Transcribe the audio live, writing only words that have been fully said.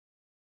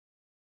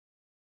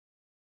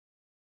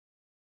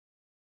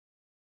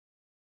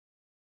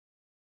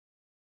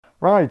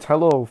Right,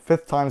 hello,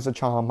 fifth time's the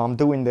charm. I'm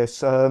doing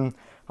this. I've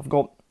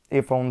got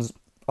earphones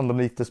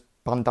underneath this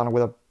bandana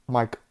with a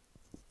mic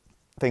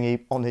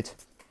thingy on it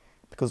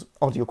because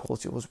audio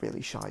quality was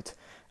really shite.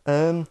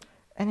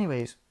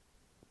 Anyways,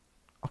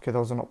 okay,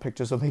 those are not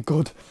pictures, are they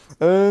good?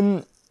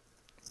 Spasmoid's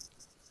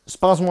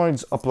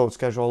upload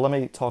schedule. Let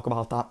me talk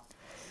about that.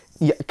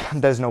 Yeah,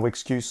 there's no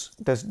excuse.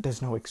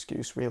 There's no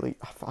excuse really.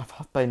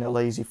 I've been a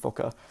lazy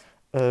fucker.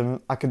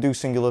 I can do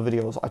singular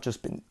videos, I've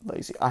just been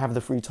lazy. I have the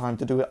free time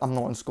to do it, I'm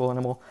not in school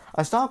anymore.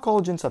 I start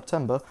college in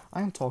September.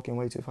 I am talking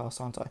way too fast,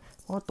 aren't I?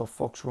 What the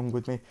fuck's wrong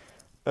with me?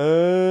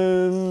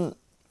 I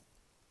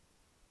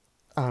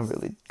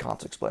really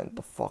can't explain what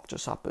the fuck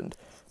just happened.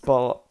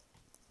 But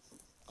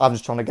I'm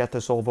just trying to get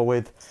this over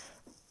with.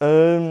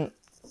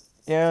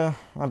 Yeah,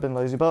 I've been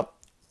lazy, but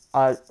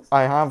I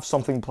have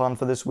something planned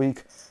for this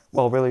week.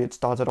 Well, really, it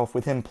started off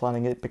with him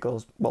planning it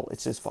because, well,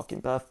 it's his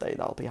fucking birthday,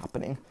 that'll be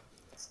happening.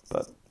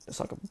 But it's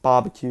like a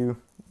barbecue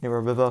near a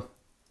river.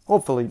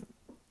 Hopefully,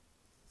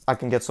 I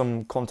can get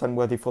some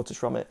content-worthy footage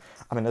from it.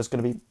 I mean, there's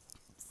going to be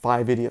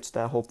 5 idiots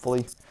there,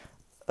 hopefully.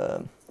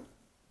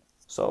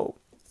 So,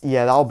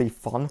 yeah, that'll be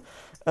fun.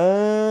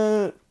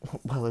 Well,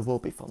 it will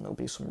be fun. There'll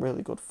be some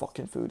really good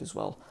fucking food as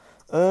well.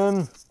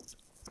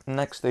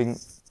 Next thing.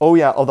 Oh,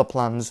 yeah, other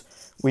plans.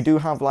 We do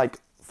have, like,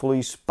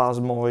 fully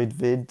spasmoid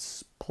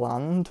vids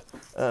planned.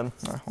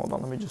 Hold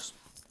on, let me just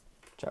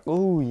check.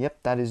 Oh,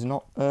 yep, that is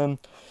not...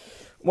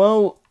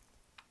 Well,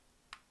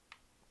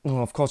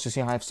 of course, you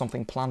see, I have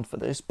something planned for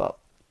this, but,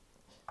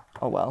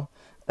 oh well.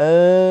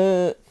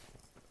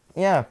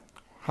 Yeah,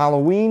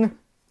 Halloween,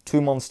 2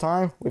 months'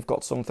 time, we've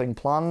got something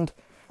planned,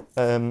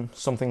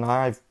 something that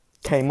I've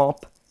came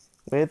up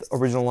with,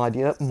 original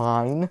idea,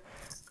 mine,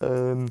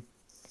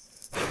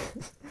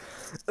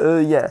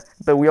 yeah,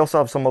 but we also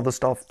have some other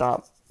stuff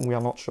that we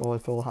are not sure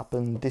if it will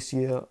happen this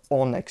year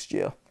or next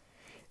year.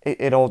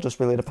 It all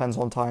just really depends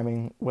on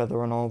timing,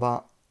 weather and all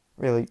that,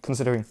 really,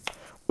 considering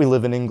we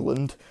live in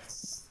England.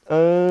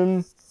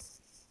 Let's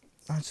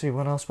see,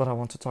 what else would I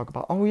want to talk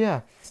about? Oh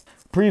yeah,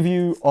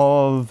 preview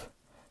of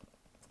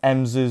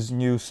Ems's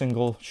new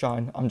single,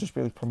 Shine. I'm just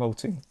really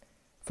promoting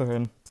for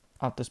him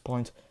at this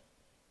point.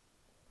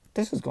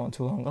 This is going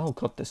too long, I'll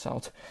cut this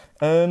out.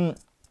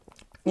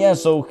 Yeah,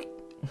 so,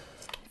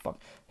 fuck.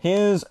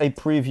 Here's a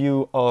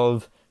preview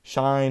of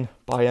Shine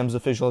by Ems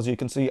Official, as you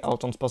can see,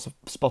 out on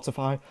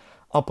Spotify.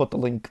 I'll put the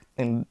link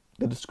in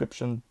the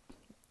description.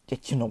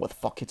 You know what the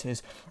fuck it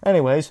is.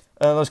 Anyways,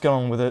 let's get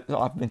on with it.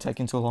 I've been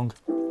taking too long.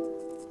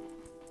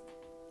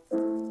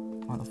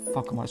 Why the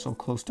fuck am I so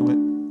close to it?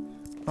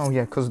 Oh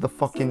yeah, because of the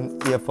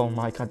fucking earphone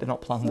mic. I did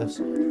not plan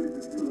this.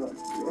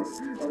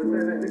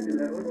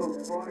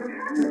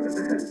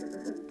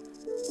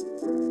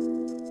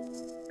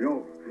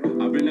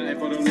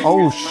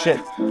 Oh shit.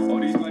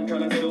 All these men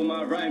trying to steal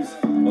my rhymes.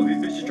 All these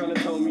bitches trying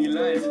to tell me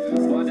lies.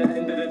 But at the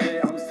end of the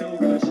day, I'm still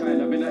gonna shine.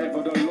 I've been at it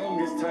for the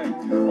longest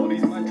time. All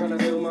these men trying to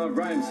steal my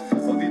rhymes.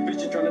 All these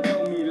bitches trying to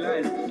tell me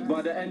lies. But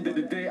at the end of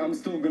the day, I'm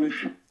still gonna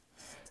shoot.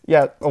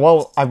 Yeah,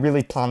 well, I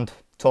really planned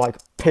to, like,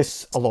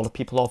 piss a lot of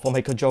people off or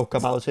make a joke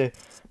about it.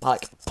 By,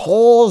 like,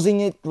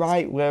 pausing it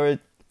right where it,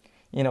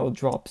 you know,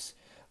 drops.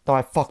 Though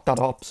I fucked that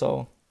up,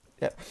 so...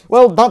 yeah.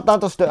 Well,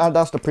 that's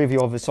the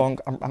preview of the song.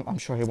 I'm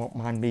sure he won't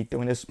mind me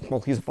doing this.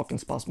 Well, he's a fucking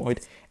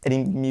spasmoid.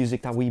 Any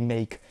music that we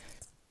make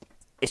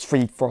is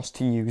free for us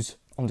to use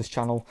on this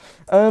channel.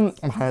 My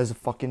hair's a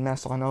fucking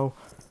mess, I know.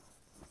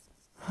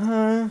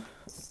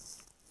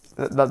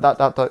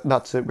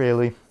 That's it,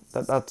 really.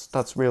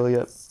 That's really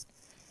it.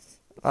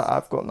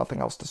 I've got nothing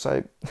else to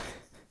say.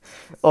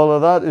 All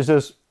of that is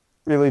just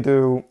really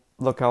do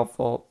look out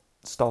for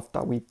stuff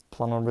that we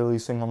plan on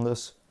releasing on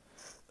this.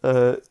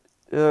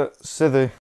 Yeah, City.